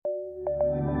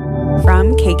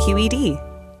from KQED.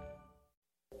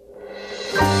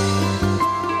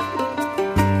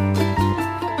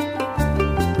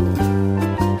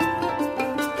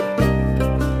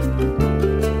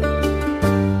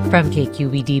 From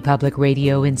KQED Public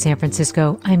Radio in San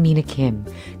Francisco, I'm Mina Kim.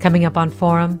 Coming up on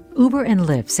Forum, Uber and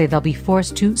Lyft say they'll be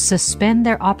forced to suspend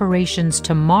their operations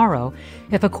tomorrow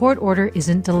if a court order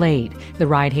isn't delayed. The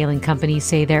ride-hailing companies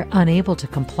say they're unable to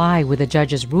comply with a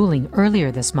judge's ruling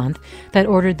earlier this month that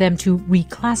ordered them to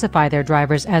reclassify their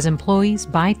drivers as employees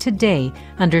by today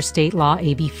under state law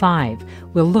AB 5.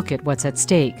 We'll look at what's at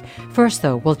stake. First,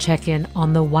 though, we'll check in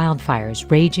on the wildfires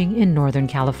raging in Northern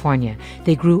California.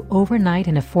 They grew overnight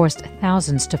and have forced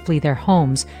thousands to flee their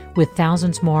homes, with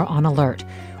thousands more on alert.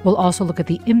 We'll also look at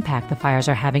the impact the fires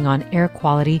are having on air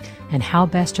quality and how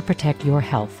best to protect your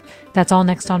health. That's all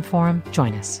next on Forum.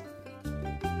 Join us.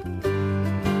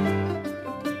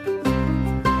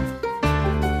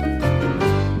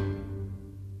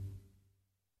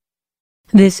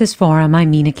 This is Forum.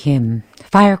 I'm Mina Kim.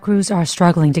 Fire crews are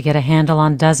struggling to get a handle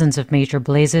on dozens of major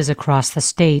blazes across the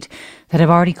state that have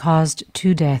already caused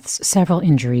 2 deaths, several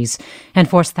injuries, and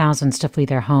forced thousands to flee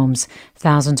their homes.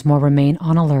 Thousands more remain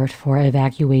on alert for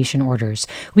evacuation orders.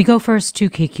 We go first to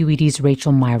KQED's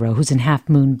Rachel Myrow, who's in Half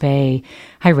Moon Bay.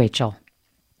 Hi, Rachel.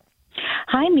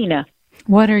 Hi, Mina.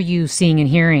 What are you seeing and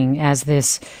hearing as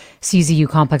this CZU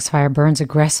complex fire burns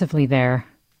aggressively there?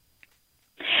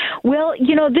 Well,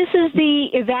 this is the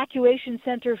evacuation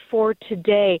center for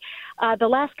today. The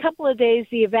last couple of days,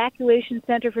 the evacuation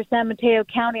center for San Mateo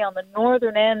County on the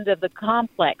northern end of the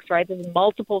complex, right? There's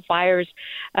multiple fires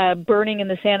burning in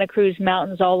the Santa Cruz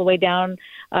Mountains all the way down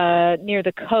near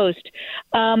the coast.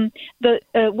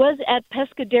 Was at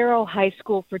Pescadero High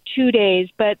School for 2 days,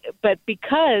 but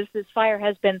because this fire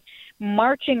has been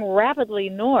marching rapidly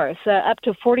north, up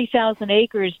to 40,000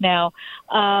 acres now.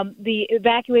 The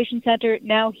evacuation center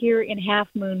now here in Half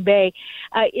Moon Bay.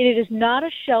 It is not a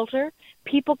shelter.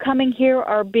 People coming here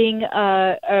are being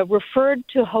referred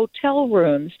to hotel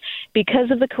rooms because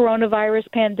of the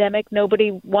coronavirus pandemic.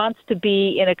 Nobody wants to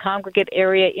be in a congregate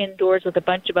area indoors with a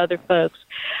bunch of other folks.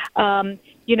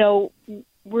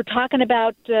 We're talking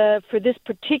about, for this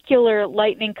particular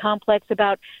lightning complex,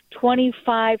 about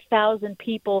 25,000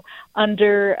 people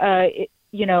under,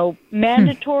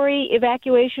 mandatory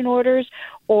evacuation orders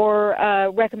or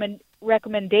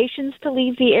recommendations to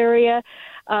leave the area.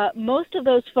 Most of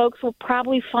those folks will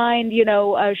probably find,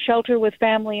 a shelter with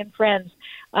family and friends.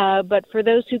 But for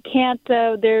those who can't,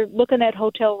 they're looking at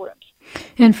hotel rooms.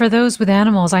 And for those with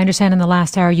animals, I understand in the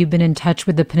last hour you've been in touch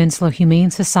with the Peninsula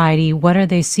Humane Society. What are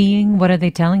they seeing? What are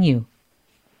they telling you?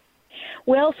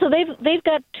 Well, so they've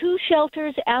got 2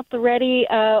 shelters at the ready,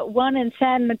 one in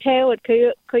San Mateo at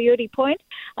Coyote Point,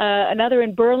 another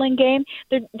in Burlingame.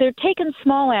 They're taking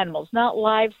small animals, not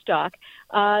livestock.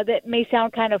 That may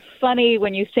sound kind of funny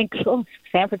when you think,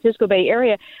 San Francisco Bay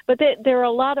Area, but there are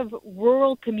a lot of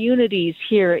rural communities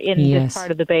here in this part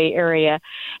of the Bay Area.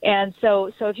 And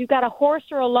so if you've got a horse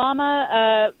or a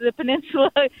llama, the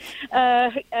Peninsula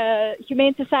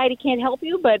Humane Society can't help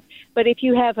you, but if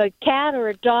you have a cat or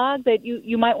a dog that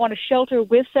you might want to shelter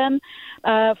with them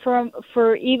for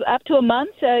up to a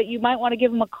month, you might want to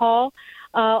give them a call.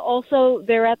 Also,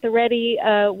 they're at the ready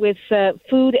with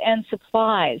food and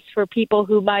supplies for people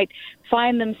who might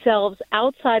find themselves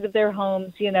outside of their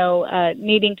homes,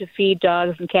 needing to feed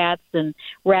dogs and cats and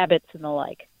rabbits and the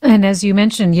like. And as you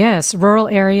mentioned, yes, rural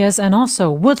areas and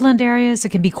also woodland areas, it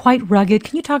can be quite rugged.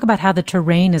 Can you talk about how the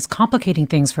terrain is complicating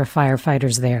things for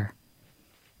firefighters there?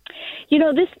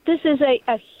 This is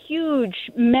a huge,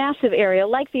 massive area,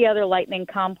 like the other lightning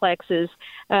complexes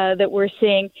that we're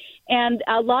seeing. And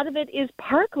a lot of it is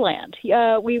parkland.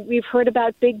 We've heard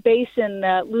about Big Basin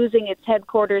losing its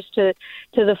headquarters to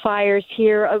the fires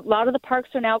here. A lot of the parks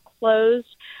are now closed.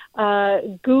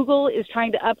 Google is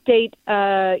trying to update,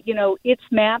 its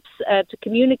maps to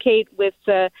communicate with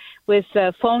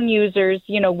phone users,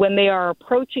 when they are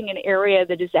approaching an area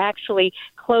that is actually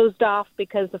closed off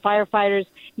because the firefighters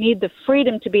need the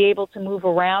freedom to be able to move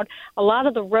around. A lot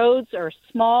of the roads are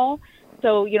small.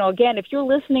 So, again, if you're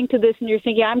listening to this and you're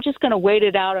thinking, I'm just going to wait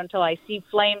it out until I see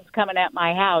flames coming at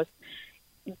my house,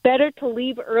 better to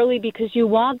leave early because you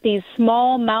want these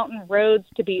small mountain roads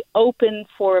to be open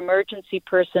for emergency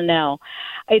personnel.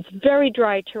 It's very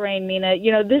dry terrain, Mina.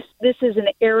 This is an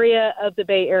area of the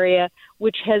Bay Area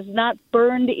which has not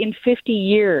burned in 50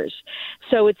 years.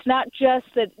 So it's not just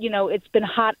that, it's been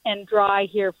hot and dry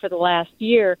here for the last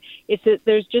year. It's that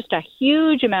there's just a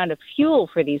huge amount of fuel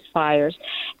for these fires.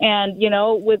 And,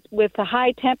 with the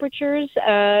high temperatures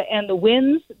and the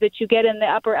winds that you get in the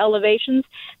upper elevations,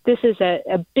 this is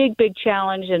a big, big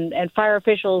challenge. And fire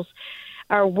officials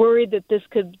are worried that this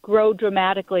could grow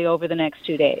dramatically over the next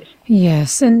 2 days.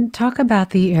 Yes, and talk about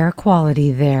the air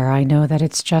quality there. I know that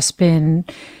it's just been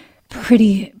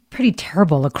pretty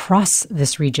terrible across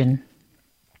this region.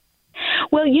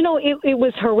 Well, it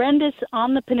was horrendous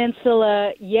on the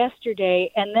peninsula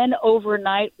yesterday, and then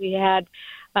overnight we had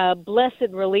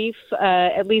blessed relief,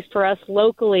 at least for us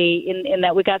locally, in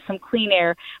that we got some clean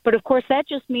air. But of course, that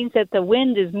just means that the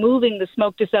wind is moving the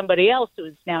smoke to somebody else who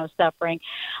is now suffering.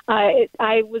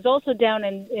 I was also down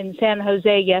in San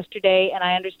Jose yesterday, and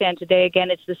I understand today again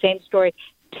it's the same story.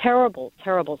 Terrible,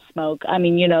 terrible smoke. I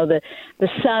mean, the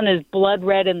sun is blood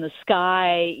red in the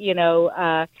sky.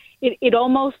 It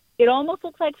almost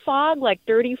looks like fog, like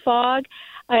dirty fog.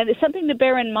 And something to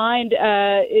bear in mind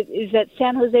is that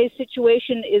San Jose's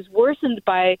situation is worsened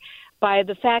by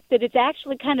the fact that it's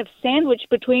actually kind of sandwiched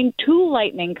between two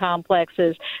lightning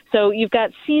complexes. So you've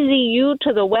got CZU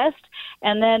to the west,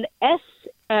 and then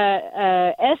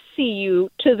SCU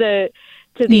to the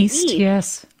east.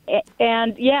 Yes.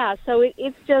 And so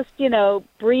it's just,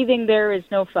 breathing there is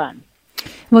no fun.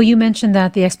 Well, you mentioned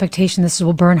that the expectation this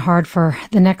will burn hard for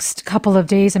the next couple of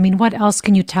days. I mean, what else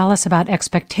can you tell us about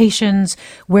expectations,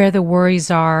 where the worries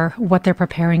are, what they're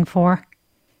preparing for?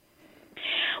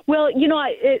 Well,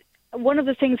 one of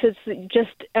the things that's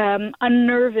just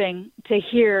unnerving to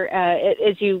hear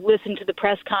as you listen to the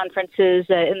press conferences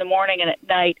in the morning and at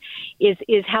night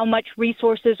is how much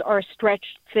resources are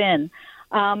stretched thin.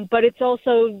 But it's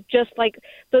also just like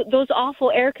those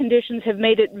awful air conditions have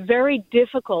made it very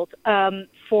difficult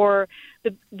for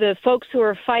the folks who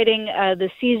are fighting the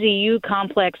CZU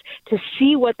complex to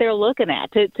see what they're looking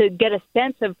at, to get a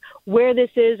sense of where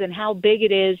this is and how big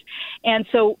it is. And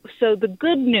so the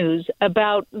good news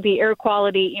about the air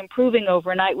quality improving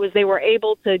overnight was they were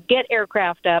able to get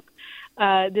aircraft up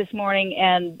this morning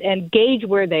and gauge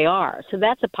where they are. So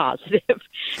that's a positive.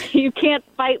 You can't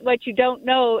fight what you don't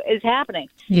know is happening.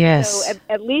 Yes. So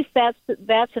at least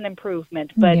that's an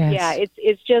improvement. But yes.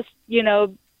 It's just,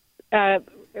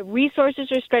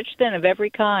 resources are stretched thin of every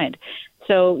kind.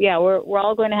 So we're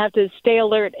all going to have to stay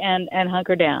alert and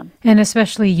hunker down. And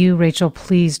especially you, Rachel,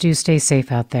 please do stay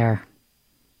safe out there.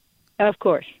 Of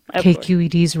course.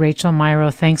 KQED's Rachel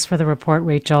Myrow. Thanks for the report,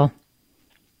 Rachel.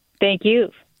 Thank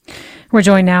you. We're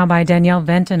joined now by Danielle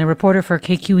Venton, a reporter for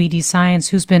KQED Science,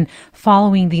 who's been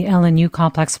following the LNU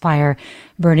complex fire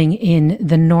burning in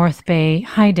the North Bay.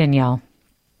 Hi, Danielle.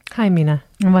 Hi, Mina.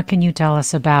 And what can you tell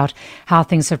us about how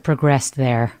things have progressed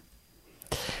there?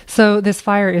 So this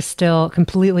fire is still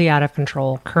completely out of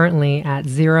control, currently at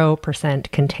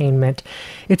 0% containment.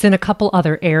 It's in a couple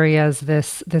other areas.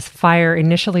 This fire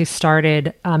initially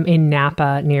started in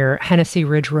Napa near Hennessy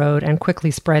Ridge Road and quickly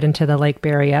spread into the Lake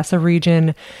Berryessa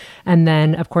region. And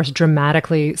then, of course,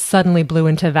 dramatically, suddenly blew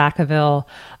into Vacaville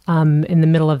in the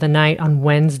middle of the night on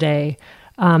Wednesday.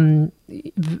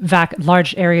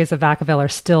 Large areas of Vacaville are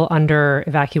still under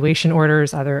evacuation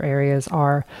orders. Other areas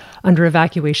are under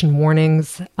evacuation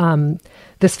warnings.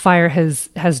 This fire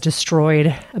has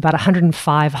destroyed about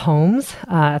 105 homes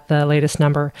at the latest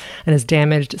number and has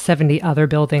damaged 70 other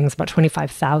buildings. About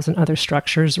 25,000 other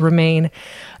structures remain.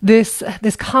 This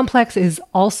complex is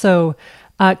also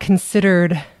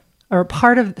considered, or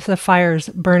part of the fires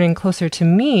burning closer to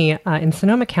me in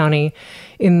Sonoma County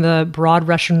in the Broad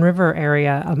Russian River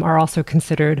area are also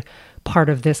considered part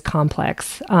of this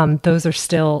complex. Those are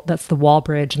still, that's the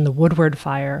Walbridge and the Woodward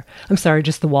fire. I'm sorry,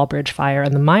 just the Walbridge fire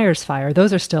and the Myers fire.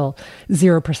 Those are still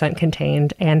 0%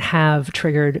 contained and have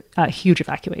triggered huge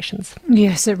evacuations.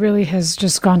 Yes, it really has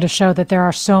just gone to show that there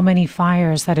are so many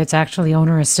fires that it's actually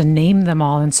onerous to name them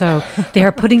all. And so they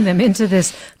are putting them into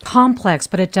this complex,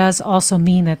 but it does also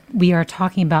mean that we are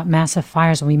talking about massive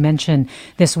fires when we mention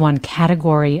this one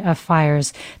category of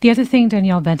fires. The other thing,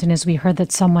 Danielle Benton, is we heard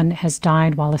that someone has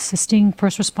died while assisting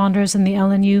first responders in the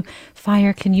LNU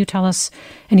fire. Can you tell us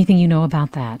anything you know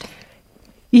about that?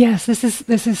 Yes, this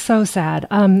is so sad.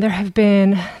 There have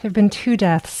been 2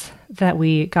 deaths that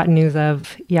we got news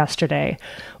of yesterday.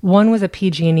 One was a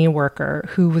PG&E worker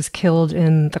who was killed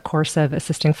in the course of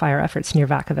assisting fire efforts near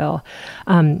Vacaville.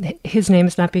 His name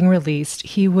is not being released.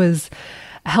 He was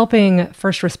helping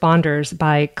first responders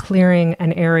by clearing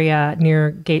an area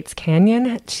near Gates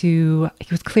Canyon. He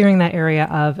was clearing that area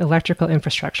of electrical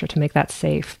infrastructure to make that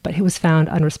safe, but he was found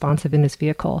unresponsive in his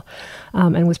vehicle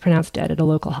and was pronounced dead at a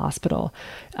local hospital.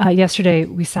 Yesterday,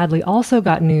 we sadly also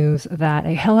got news that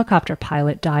a helicopter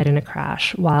pilot died in a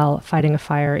crash while fighting a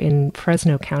fire in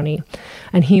Fresno County,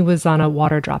 and he was on a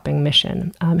water dropping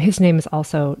mission. His name is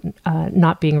also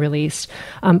not being released.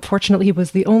 Fortunately, he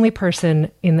was the only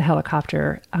person in the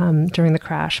helicopter during the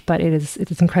crash, but it is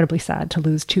incredibly sad to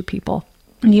lose two people.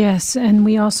 Yes, and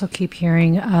we also keep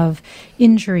hearing of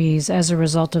injuries as a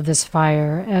result of this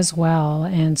fire as well.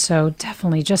 And so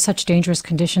definitely just such dangerous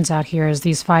conditions out here as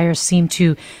these fires seem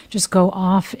to just go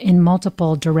off in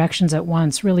multiple directions at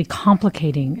once, really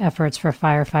complicating efforts for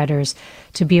firefighters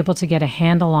to be able to get a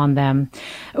handle on them.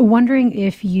 Wondering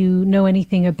if you know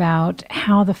anything about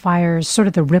how the fires, sort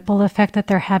of the ripple effect that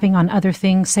they're having on other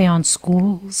things, say on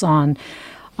schools, on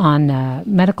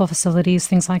medical facilities,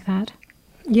 things like that?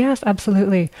 Yes,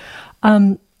 absolutely.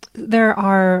 There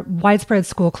are widespread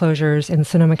school closures in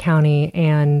Sonoma County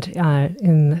and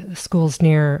in schools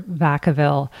near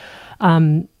Vacaville.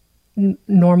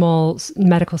 Normal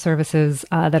medical services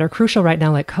that are crucial right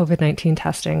now, like COVID-19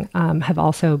 testing, have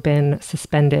also been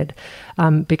suspended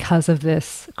because of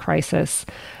this crisis.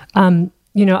 I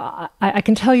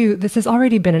can tell you this has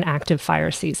already been an active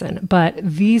fire season, but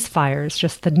these fires,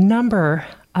 just the number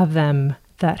of them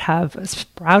that have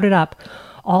sprouted up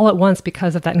all at once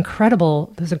because of those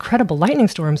incredible lightning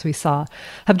storms we saw,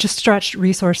 have just stretched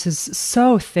resources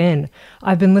so thin.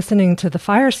 I've been listening to the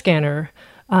fire scanner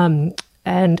and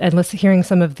hearing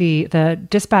some of the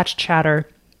dispatch chatter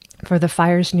for the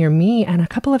fires near me. And a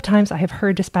couple of times I have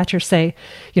heard dispatchers say,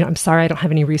 I'm sorry, I don't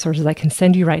have any resources I can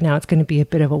send you right now. It's going to be a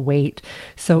bit of a wait.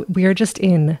 So we are just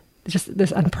in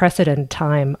this unprecedented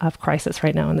time of crisis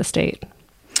right now in the state.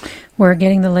 We're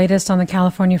getting the latest on the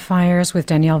California fires with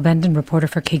Danielle Benton, reporter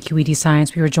for KQED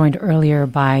Science. We were joined earlier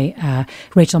by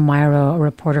Rachel Myro, a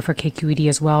reporter for KQED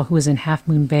as well, who is in Half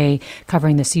Moon Bay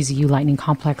covering the CZU Lightning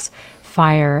Complex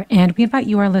fire. And we invite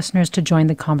you, our listeners, to join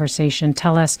the conversation.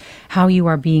 Tell us how you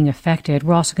are being affected.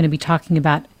 We're also going to be talking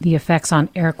about the effects on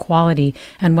air quality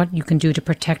and what you can do to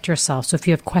protect yourself. So if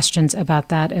you have questions about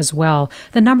that as well,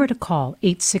 the number to call,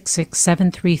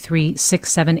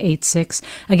 866-733-6786.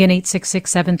 Again,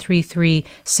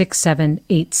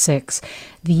 866-733-6786.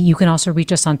 You can also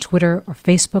reach us on Twitter or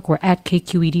Facebook. We're at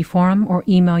KQED Forum, or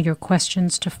email your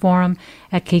questions to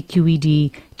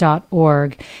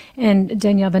forum@kqed.org. And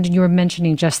Danielle Benton, you were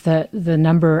mentioning just the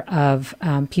number of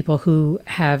people who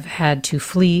have had to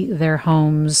flee their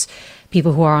homes,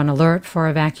 people who are on alert for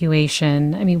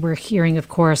evacuation. I mean, we're hearing, of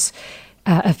course,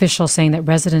 officials saying that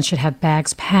residents should have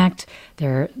bags packed,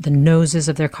 the noses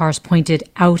of their cars pointed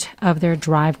out of their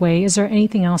driveway. Is there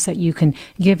anything else that you can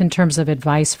give in terms of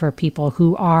advice for people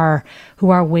who are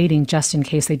waiting just in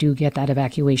case they do get that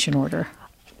evacuation order?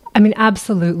 I mean,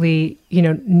 absolutely.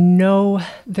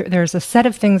 There's a set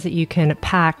of things that you can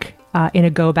pack in a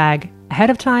go bag ahead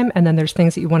of time, and then there's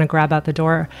things that you want to grab out the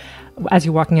door as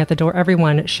you're walking out the door.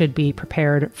 Everyone should be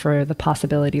prepared for the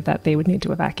possibility that they would need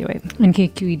to evacuate. And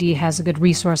KQED has a good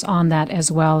resource on that as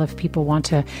well if people want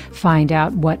to find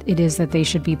out what it is that they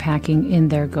should be packing in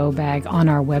their go bag. On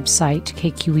our website,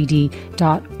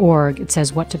 kqed.org, it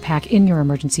says what to pack in your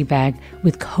emergency bag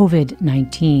with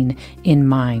COVID-19 in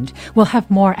mind. We'll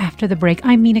have more after the break.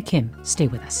 I'm Mina Kim. Stay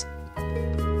with us.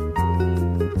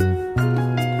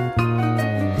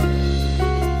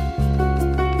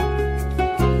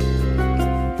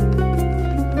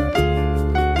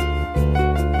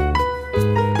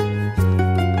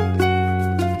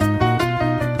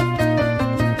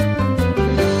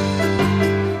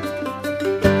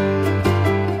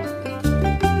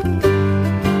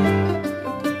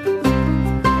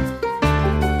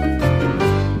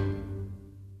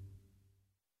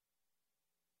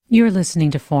 You're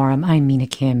listening to Forum. I'm Mina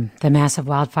Kim. The massive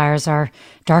wildfires are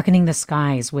darkening the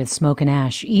skies with smoke and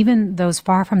ash. Even those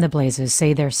far from the blazes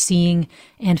say they're seeing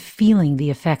and feeling the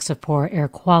effects of poor air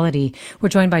quality. We're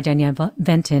joined by Danielle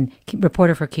Benton,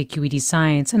 reporter for KQED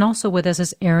Science, and also with us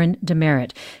is Erin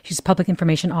Demerit. She's Public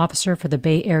Information Officer for the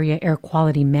Bay Area Air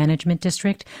Quality Management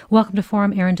District. Welcome to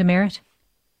Forum, Erin Demerit.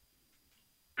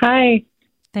 Hi.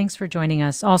 Thanks for joining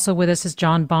us. Also with us is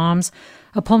John Baums,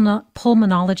 a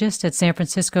pulmonologist at San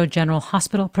Francisco General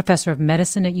Hospital, professor of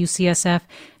medicine at UCSF,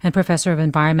 and professor of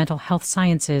environmental health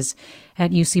sciences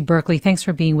at UC Berkeley. Thanks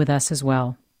for being with us as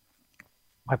well.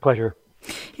 My pleasure.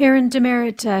 Erin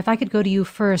Demerit, if I could go to you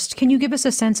first, can you give us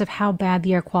a sense of how bad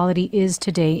the air quality is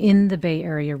today in the Bay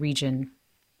Area region?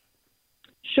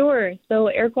 Sure. So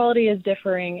air quality is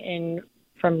differing in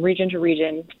from region to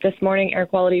region. This morning, air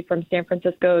quality from San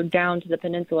Francisco down to the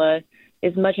peninsula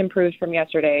is much improved from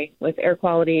yesterday, with air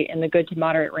quality in the good to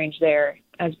moderate range there,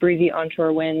 as breezy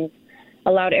onshore winds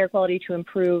allowed air quality to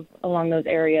improve along those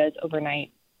areas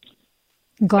overnight.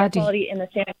 Air quality in the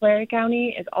Santa Clara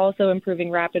County is also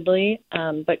improving rapidly,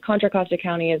 but Contra Costa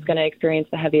County is going to experience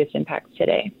the heaviest impacts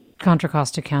today. Contra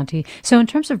Costa County. So in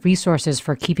terms of resources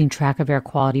for keeping track of air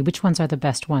quality, which ones are the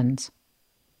best ones?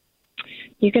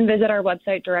 You can visit our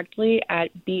website directly at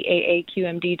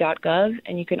baaqmd.gov,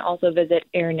 and you can also visit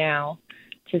Air Now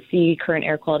to see current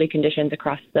air quality conditions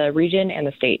across the region and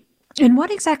the state. And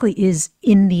what exactly is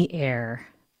in the air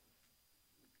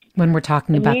when we're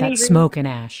talking about that smoke and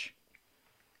ash?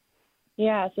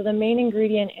 Yeah, so the main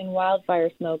ingredient in wildfire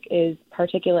smoke is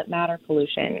particulate matter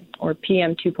pollution, or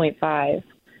PM 2.5.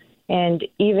 And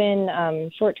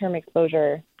even short-term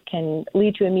exposure can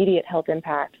lead to immediate health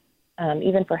impact,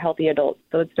 even for healthy adults.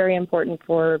 So it's very important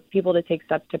for people to take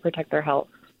steps to protect their health.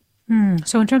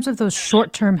 So in terms of those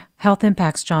short-term health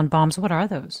impacts, John Bombs, what are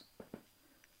those?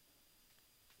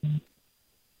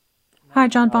 Hi,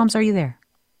 John Bombs, are you there?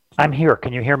 I'm here.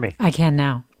 Can you hear me? I can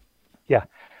now. Yeah.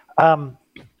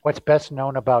 What's best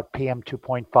known about PM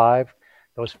 2.5,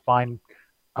 those fine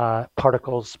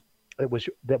particles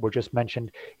that were just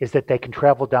mentioned, is that they can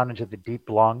travel down into the deep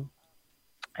lung,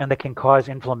 and they can cause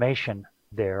inflammation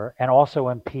there and also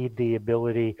impede the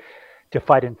ability to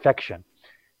fight infection.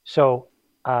 So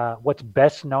what's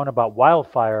best known about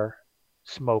wildfire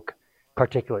smoke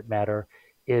particulate matter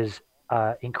is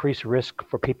increased risk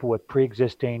for people with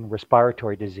pre-existing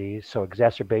respiratory disease, so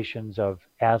exacerbations of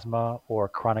asthma or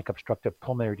chronic obstructive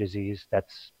pulmonary disease,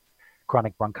 that's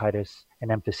chronic bronchitis and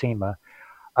emphysema,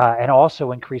 and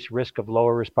also increased risk of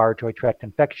lower respiratory tract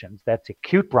infections, that's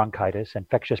acute bronchitis,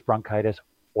 infectious bronchitis,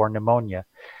 or pneumonia.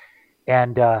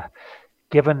 And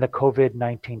given the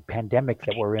COVID-19 pandemic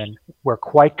that we're in, we're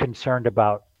quite concerned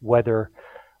about whether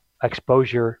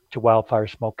exposure to wildfire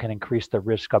smoke can increase the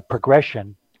risk of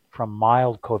progression from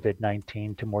mild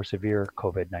COVID-19 to more severe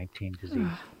COVID-19 disease.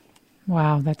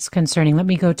 Wow, that's concerning. Let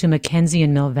me go to Mackenzie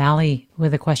in Mill Valley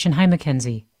with a question. Hi,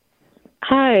 Mackenzie.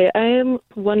 Hi, I am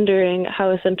wondering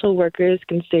how essential workers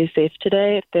can stay safe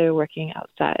today if they're working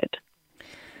outside.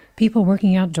 People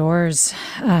working outdoors,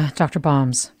 Dr.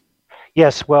 Bombs.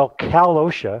 Yes, well, Cal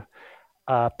OSHA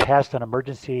passed an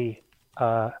emergency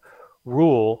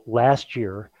rule last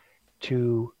year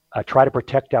to try to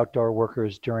protect outdoor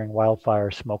workers during wildfire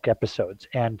smoke episodes.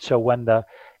 And so when the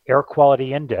air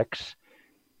quality index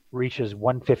reaches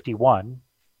 151,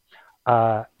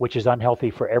 which is unhealthy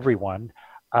for everyone,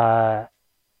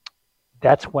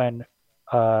 that's when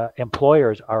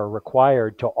employers are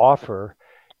required to offer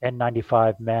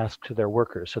N95 masks to their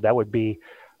workers. So that would be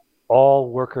all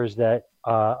workers that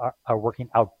are working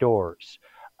outdoors.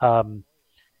 And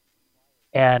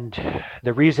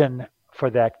the reason for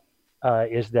that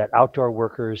is that outdoor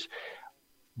workers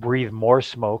breathe more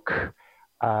smoke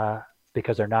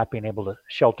because they're not being able to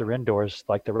shelter indoors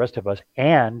like the rest of us,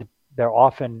 and they're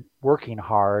often working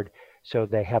hard, so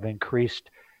they have increased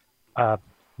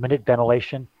minute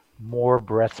ventilation, more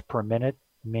breaths per minute,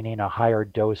 meaning a higher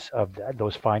dose of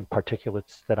those fine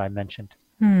particulates that I mentioned.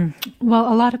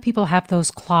 Well, a lot of people have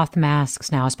those cloth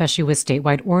masks now, especially with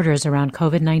statewide orders around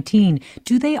COVID-19.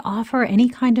 Do they offer any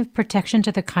kind of protection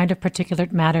to the kind of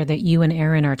particulate matter that you and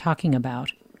Aaron are talking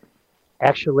about?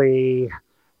 Actually,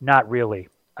 not really.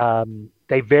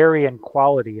 They vary in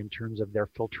quality in terms of their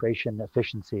filtration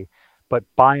efficiency, but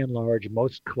by and large,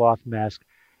 most cloth masks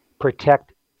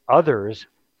protect others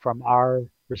from our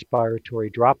respiratory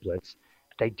droplets.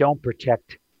 They don't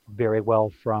protect very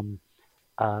well from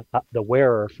the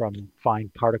wearer from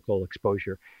fine particle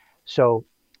exposure. So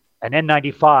an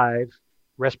N95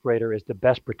 respirator is the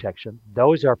best protection.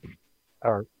 Those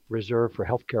are reserved for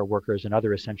healthcare workers and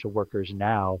other essential workers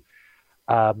now.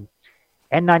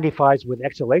 N95s with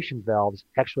exhalation valves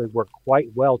actually work quite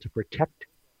well to protect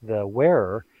the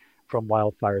wearer from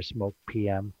wildfire smoke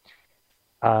PM.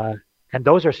 And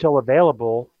those are still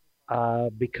available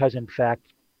because, in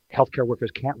fact, healthcare workers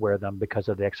can't wear them because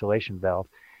of the exhalation valve.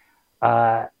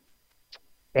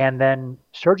 And then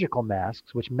surgical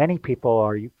masks, which many people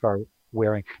are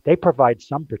wearing, they provide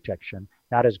some protection,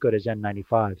 not as good as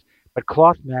N95s. But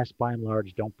cloth masks, by and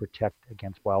large, don't protect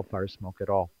against wildfire smoke at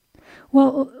all.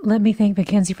 Well, let me thank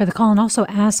Mackenzie for the call and also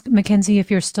ask Mackenzie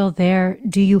if you're still there.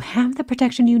 Do you have the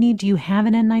protection you need? Do you have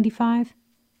an N95?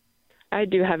 I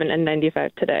do have an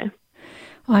N95 today.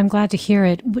 Well, I'm glad to hear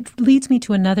it. Which leads me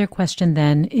to another question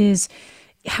then is,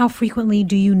 how frequently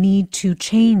do you need to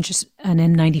change an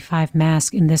N95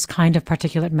 mask in this kind of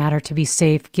particulate matter to be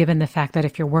safe, given the fact that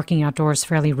if you're working outdoors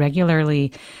fairly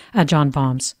regularly, John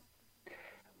Bombs?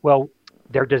 Well,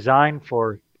 they're designed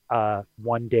for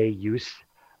one-day use,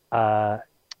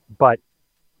 but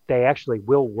they actually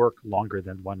will work longer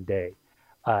than one day.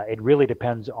 It really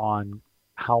depends on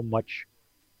how much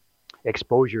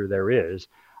exposure there is.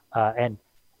 And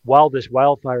while this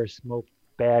wildfire smoke,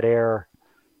 bad air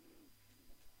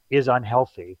is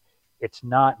unhealthy, it's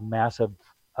not massive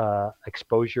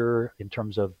exposure in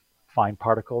terms of fine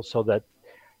particles. So that,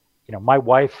 my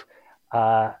wife,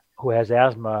 who has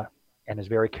asthma and is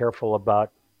very careful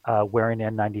about wearing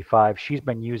N95, she's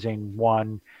been using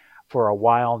one for a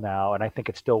while now, and I think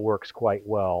it still works quite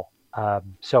well.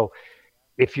 So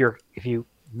if you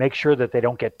make sure that they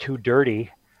don't get too dirty,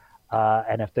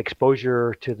 and if the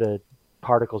exposure to the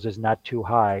particles is not too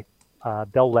high,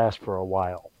 they'll last for a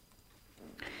while.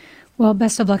 Well,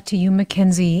 best of luck to you,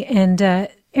 Mackenzie. And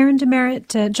Aaron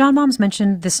Demerit, John Bombs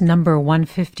mentioned this number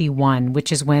 151,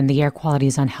 which is when the air quality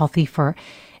is unhealthy for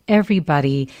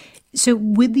everybody. So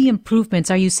with the improvements,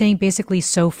 are you saying basically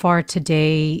so far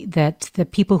today that the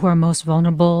people who are most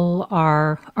vulnerable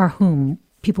are whom?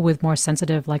 People with more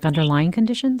sensitive, like underlying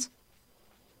conditions?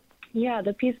 Yeah,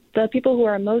 the people who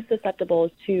are most susceptible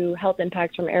to health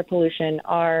impacts from air pollution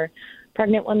are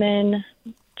pregnant women,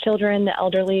 children, the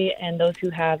elderly, and those who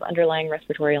have underlying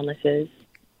respiratory illnesses.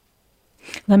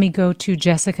 Let me go to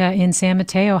Jessica in San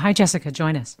Mateo. Hi, Jessica.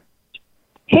 Join us.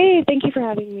 Hey, thank you for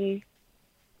having me.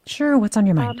 Sure. What's on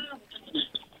your mind?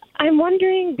 I'm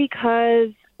wondering,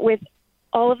 because with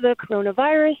all of the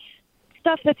coronavirus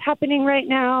stuff that's happening right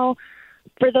now,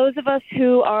 for those of us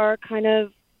who are kind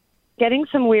of getting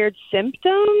some weird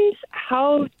symptoms,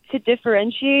 how to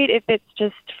differentiate if it's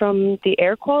just from the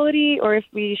air quality or if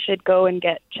we should go and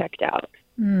get checked out.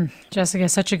 Jessica,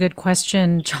 such a good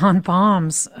question. John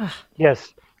Bombs.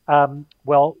 Yes.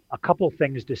 Well, a couple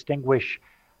things distinguish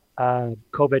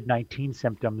COVID-19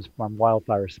 symptoms from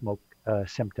wildfire smoke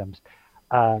symptoms.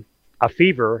 A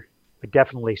fever would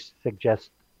definitely suggest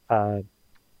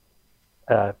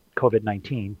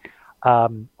COVID-19.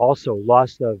 Also,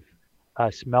 loss of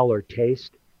smell or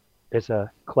taste is a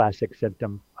classic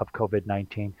symptom of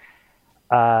COVID-19.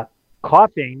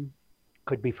 Coughing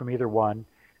could be from either one.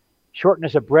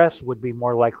 Shortness of breath would be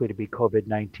more likely to be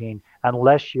COVID-19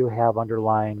 unless you have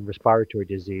underlying respiratory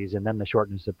disease, and then the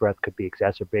shortness of breath could be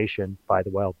exacerbation by the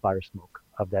wildfire smoke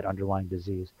of that underlying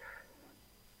disease.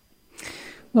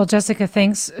 Well, Jessica,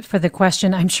 thanks for the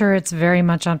question. I'm sure it's very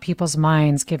much on people's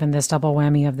minds given this double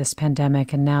whammy of this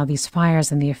pandemic and now these fires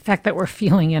and the effect that we're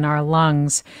feeling in our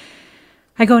lungs.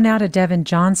 I go now to Devin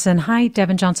Johnson. Hi,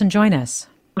 Devin Johnson, join us.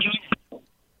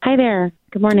 Hi there.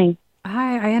 Good morning.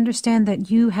 Hi, I understand that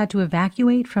you had to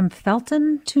evacuate from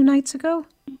Felton 2 nights ago?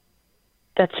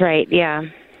 That's right, yeah.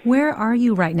 Where are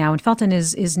you right now? And Felton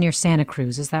is near Santa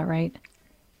Cruz, is that right?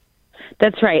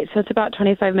 That's right. So it's about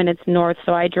 25 minutes north.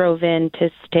 So I drove in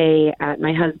to stay at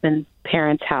my husband's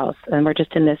parents' house, and we're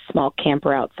just in this small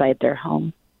camper outside their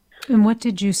home. And what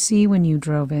did you see when you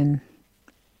drove in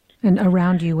and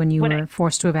around you when you were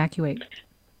forced to evacuate?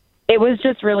 It was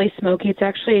just really smoky. It's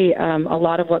actually a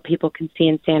lot of what people can see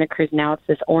in Santa Cruz now. It's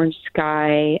this orange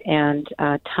sky and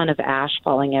a ton of ash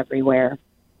falling everywhere.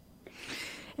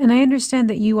 And I understand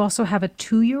that you also have a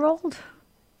 2-year-old?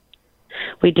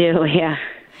 We do, yeah.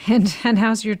 And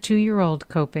how's your 2-year-old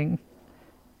coping?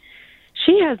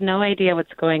 She has no idea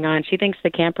what's going on. She thinks the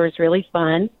camper is really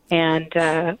fun, and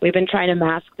we've been trying to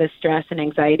mask the stress and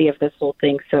anxiety of this whole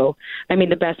thing. So, I mean,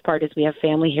 the best part is we have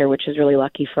family here, which is really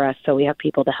lucky for us. So we have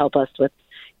people to help us with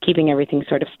keeping everything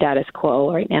sort of status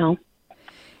quo right now.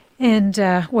 And,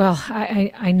 well,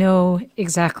 I know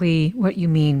exactly what you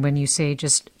mean when you say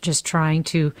just trying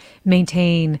to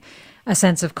maintain a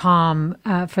sense of calm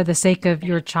for the sake of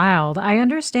your child. I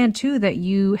understand, too, that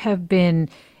you have been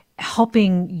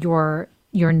helping your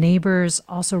neighbors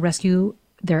also rescue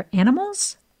their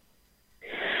animals?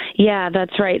 Yeah,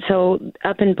 that's right. So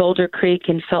up in Boulder Creek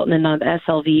in Felton in the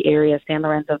SLV area, San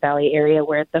Lorenzo Valley area,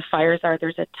 where the fires are,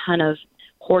 there's a ton of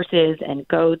horses and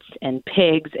goats and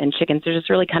pigs and chickens. They're just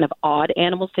really kind of odd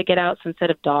animals to get out. So instead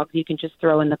of dogs, you can just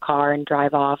throw in the car and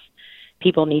drive off.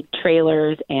 People need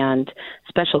trailers and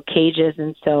special cages.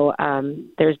 And so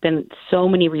there's been so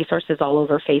many resources all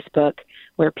over Facebook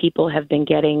where people have been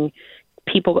getting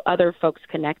other folks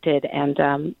connected.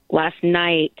 And last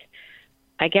night,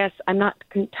 I guess, I'm not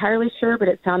entirely sure, but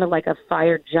it sounded like a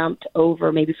fire jumped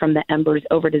over, maybe from the embers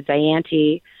over to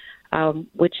Zayante,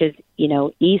 which is,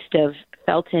 east of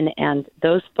Felton. And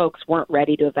those folks weren't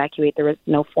ready to evacuate. There was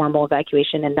no formal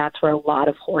evacuation, and that's where a lot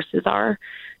of horses are.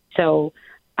 So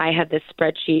I had this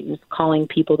spreadsheet and was calling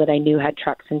people that I knew had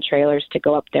trucks and trailers to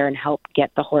go up there and help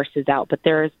get the horses out. But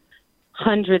there's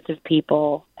hundreds of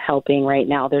people helping right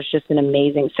now. There's just an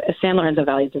amazing, San Lorenzo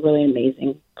Valley is a really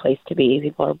amazing place to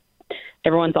be.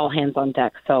 Everyone's all hands on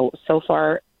deck. So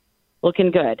far,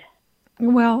 looking good.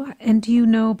 Well, and do you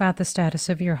know about the status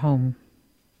of your home?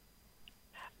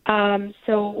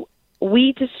 So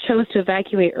we just chose to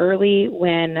evacuate early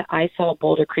when I saw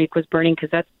Boulder Creek was burning, because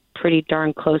that's pretty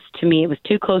darn close to me. It was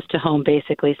too close to home,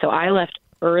 basically. So I left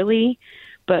early,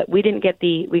 but we didn't get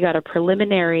we got a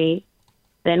preliminary,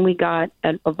 then we got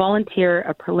a volunteer,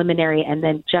 a preliminary, and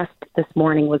then just this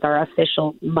morning was our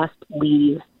official must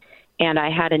leave. And I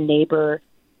had a neighbor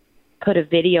put a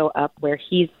video up where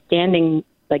he's standing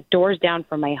like doors down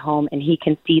from my home, and he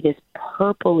can see this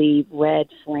purpley red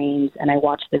flames. And I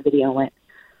watched the video and went,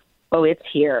 oh, it's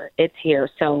here. It's here.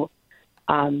 So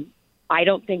I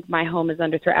don't think my home is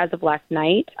under threat. As of last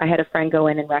night, I had a friend go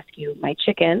in and rescue my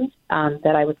chickens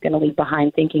that I was going to leave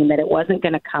behind, thinking that it wasn't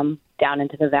going to come down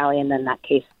into the valley. And then that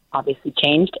case obviously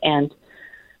changed. And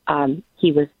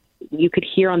you could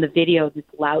hear on the video this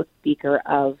loudspeaker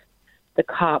of the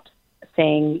cops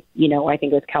saying, I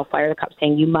think it was CAL FIRE, the cops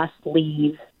saying, you must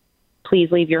leave.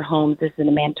 Please leave your homes. This is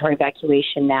a mandatory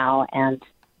evacuation now. And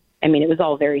I mean, it was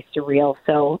all very surreal.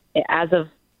 So as of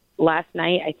last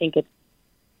night, I think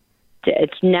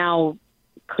it's now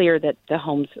clear that the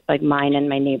homes like mine and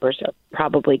my neighbors are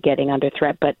probably getting under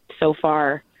threat. But so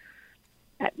far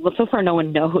no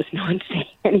one knows. No one's saying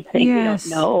anything. Yes.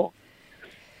 We don't know.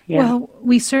 Yeah. Well,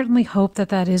 we certainly hope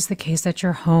that is the case, that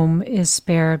your home is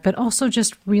spared, but also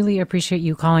just really appreciate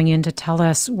you calling in to tell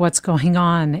us what's going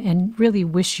on, and really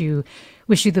wish you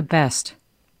the best.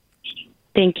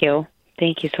 Thank you.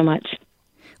 Thank you so much.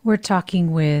 We're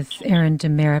talking with Erin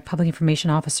Demerit, Public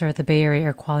Information Officer at the Bay Area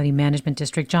Air Quality Management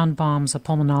District, John Baums, a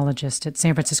pulmonologist at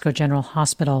San Francisco General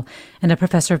Hospital and a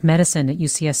professor of medicine at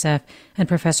UCSF and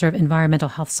professor of environmental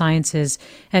health sciences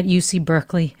at UC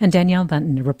Berkeley, and Danielle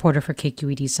Benton, a reporter for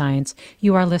KQED Science.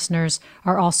 You, our listeners,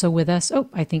 are also with us. Oh,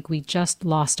 I think we just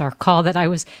lost our call that I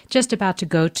was just about to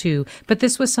go to. But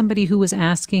this was somebody who was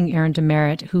asking Erin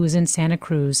Demerit, who is in Santa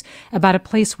Cruz, about a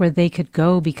place where they could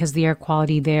go because the air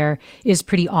quality there is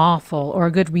pretty awful, or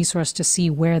a good resource to see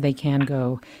where they can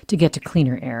go to get to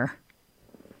cleaner air.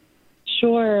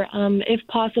 Sure. If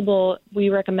possible, we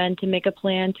recommend to make a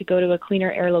plan to go to a cleaner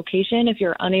air location if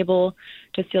you're unable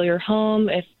to seal your home,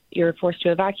 if you're forced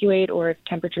to evacuate, or if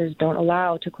temperatures don't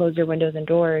allow to close your windows and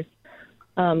doors.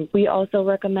 We also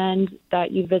recommend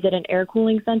that you visit an air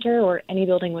cooling center or any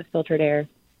building with filtered air.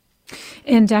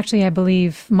 And actually, I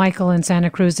believe Michael in Santa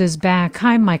Cruz is back.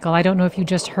 Hi, Michael. I don't know if you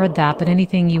just heard that, but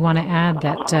anything you want to add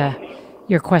that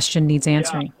your question needs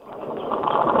answering? Yeah.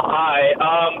 Hi.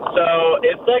 So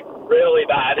it's like really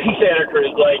bad in Santa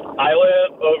Cruz. Like I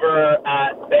live over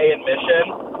at Bay and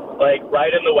Mission, like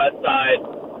right in the west side,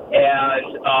 and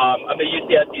I'm a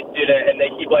UCSD student, and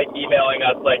they keep like emailing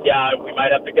us like, yeah, we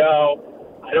might have to go.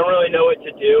 I don't really know what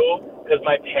to do because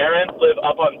my parents live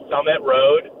up on Summit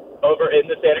Road over in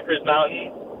the Santa Cruz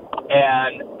Mountains,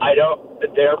 and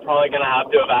they're probably going to have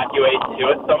to evacuate too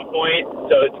at some point.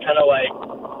 So it's kind of like,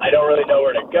 I don't really know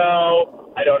where to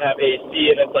go. I don't have AC,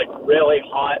 and it's like really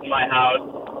hot in my house,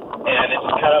 and it's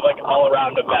just kind of like all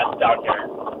around a mess down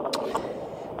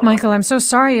here. Michael, I'm so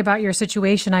sorry about your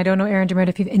situation. I don't know, Erin Demerit,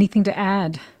 if you have anything to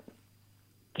add.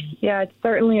 Yeah, it's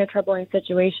certainly a troubling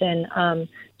situation.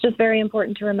 Just very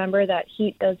important to remember that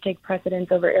heat does take precedence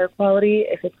over air quality.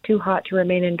 If it's too hot to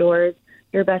remain indoors,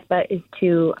 your best bet is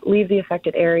to leave the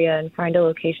affected area and find a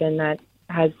location that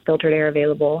has filtered air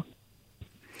available.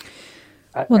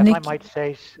 Well, if Nick, I might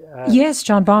say... yes,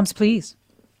 John Baums, please.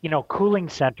 Cooling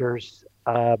centers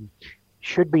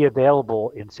should be available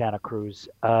in Santa Cruz.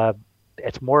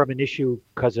 It's more of an issue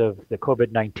because of the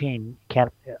COVID-19.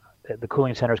 The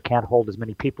cooling centers can't hold as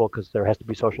many people because there has to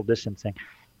be social distancing.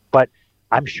 But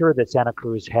I'm sure that Santa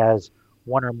Cruz has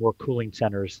one or more cooling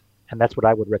centers, and that's what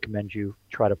I would recommend you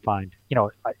try to find.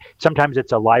 Sometimes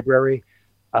it's a library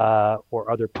or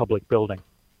other public building.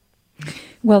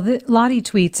 Well, Lottie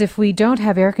tweets, if we don't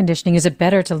have air conditioning, is it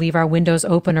better to leave our windows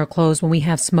open or closed when we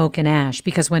have smoke and ash?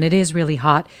 Because when it is really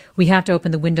hot, we have to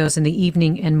open the windows in the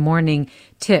evening and morning.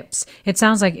 Tips. It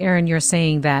sounds like, Erin, you're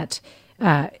saying that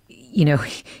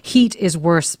heat is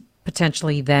worse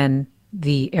potentially than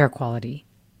the air quality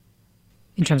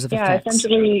in terms of effects. Yeah,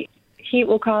 essentially, heat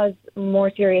will cause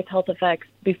more serious health effects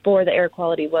before the air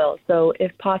quality will. So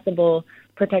if possible,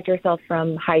 protect yourself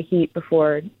from high heat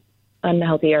before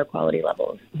unhealthy air quality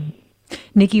levels.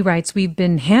 Nikki writes, we've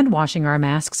been hand washing our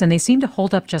masks and they seem to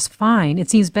hold up just fine. It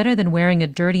seems better than wearing a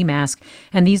dirty mask.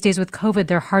 And these days with COVID,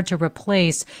 they're hard to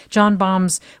replace. John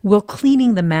Bombs, will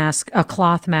cleaning the mask, a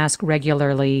cloth mask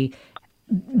regularly,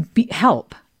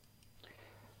 help?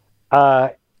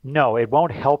 No, it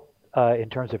won't help in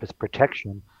terms of its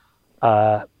protection,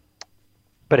 but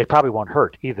it probably won't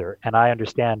hurt either. And I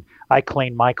understand, I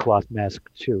clean my cloth mask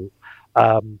too,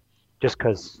 just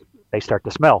because they start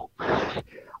to smell.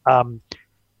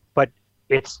 But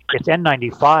it's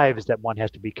N95s that one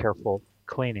has to be careful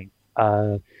cleaning,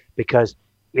 because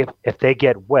if they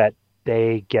get wet,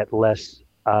 they get less.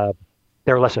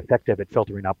 They're less effective at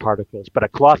filtering out particles. But a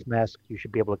cloth mask, you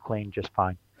should be able to clean just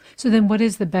fine. So then what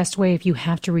is the best way if you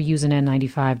have to reuse an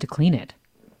N95 to clean it?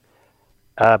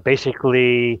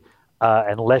 Basically,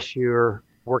 unless you're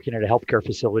working at a healthcare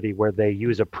facility where they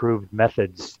use approved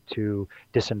methods to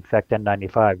disinfect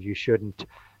N95s, you shouldn't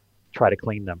try to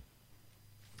clean them.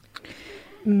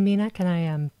 Mina, can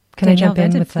I jump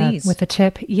in with a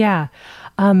tip? Yeah.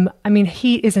 I mean,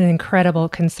 heat is an incredible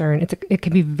concern. It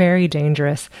can be very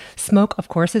dangerous. Smoke, of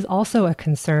course, is also a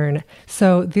concern.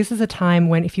 So this is a time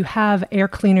when if you have air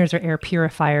cleaners or air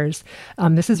purifiers,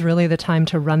 this is really the time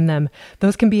to run them.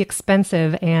 Those can be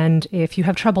expensive. And if you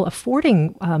have trouble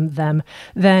affording them,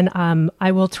 then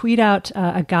I will tweet out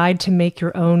a guide to make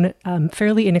your own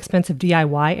fairly inexpensive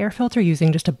DIY air filter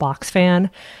using just a box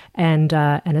fan and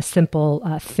a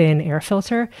simple thin air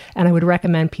filter. And I would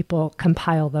recommend people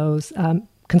compile those,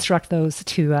 construct those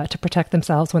to protect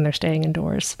themselves when they're staying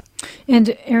indoors.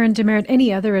 And Erin Demerit,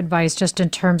 any other advice just in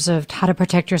terms of how to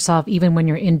protect yourself even when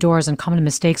you're indoors and common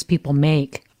mistakes people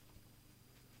make?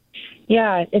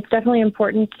 Yeah, it's definitely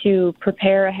important to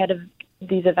prepare ahead of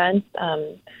these events.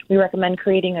 We recommend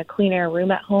creating a clean air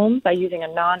room at home by using a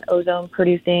non-ozone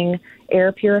producing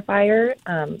air purifier,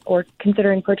 or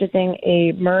considering purchasing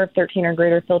a MERV 13 or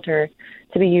greater filter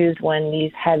to be used when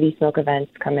these heavy smoke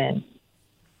events come in.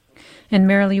 And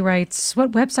Marilee writes,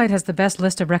 what website has the best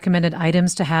list of recommended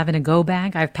items to have in a go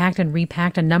bag? I've packed and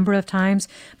repacked a number of times,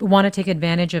 but want to take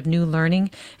advantage of new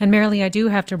learning. And Marilee, I do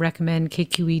have to recommend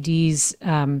KQED's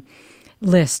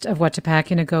list of what to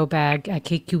pack in a go bag at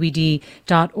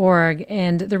kqed.org.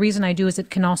 And the reason I do is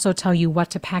it can also tell you what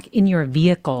to pack in your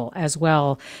vehicle as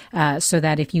well, so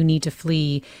that if you need to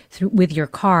flee with your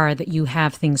car, that you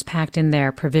have things packed in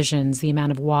there, provisions, the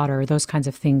amount of water, those kinds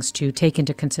of things to take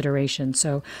into consideration.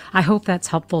 So I hope that's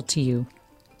helpful to you.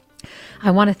 I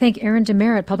want to thank Erin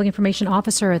Demerit, Public Information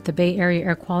Officer at the Bay Area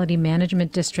Air Quality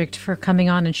Management District, for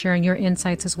coming on and sharing your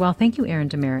insights as well. Thank you, Erin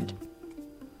Demerit.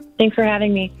 Thanks for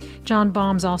having me. John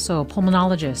Bombs, also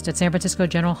pulmonologist at San Francisco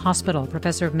General Hospital,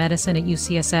 professor of medicine at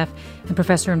UCSF, and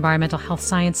professor of environmental health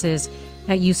sciences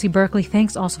at UC Berkeley.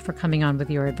 Thanks also for coming on with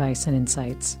your advice and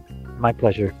insights. My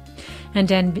pleasure. And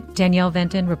Danielle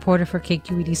Venton, reporter for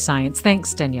KQED Science.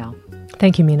 Thanks, Danielle.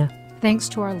 Thank you, Mina. Thanks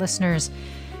to our listeners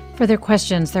for their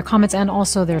questions, their comments, and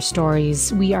also their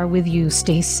stories. We are with you.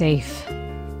 Stay safe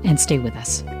and stay with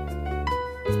us.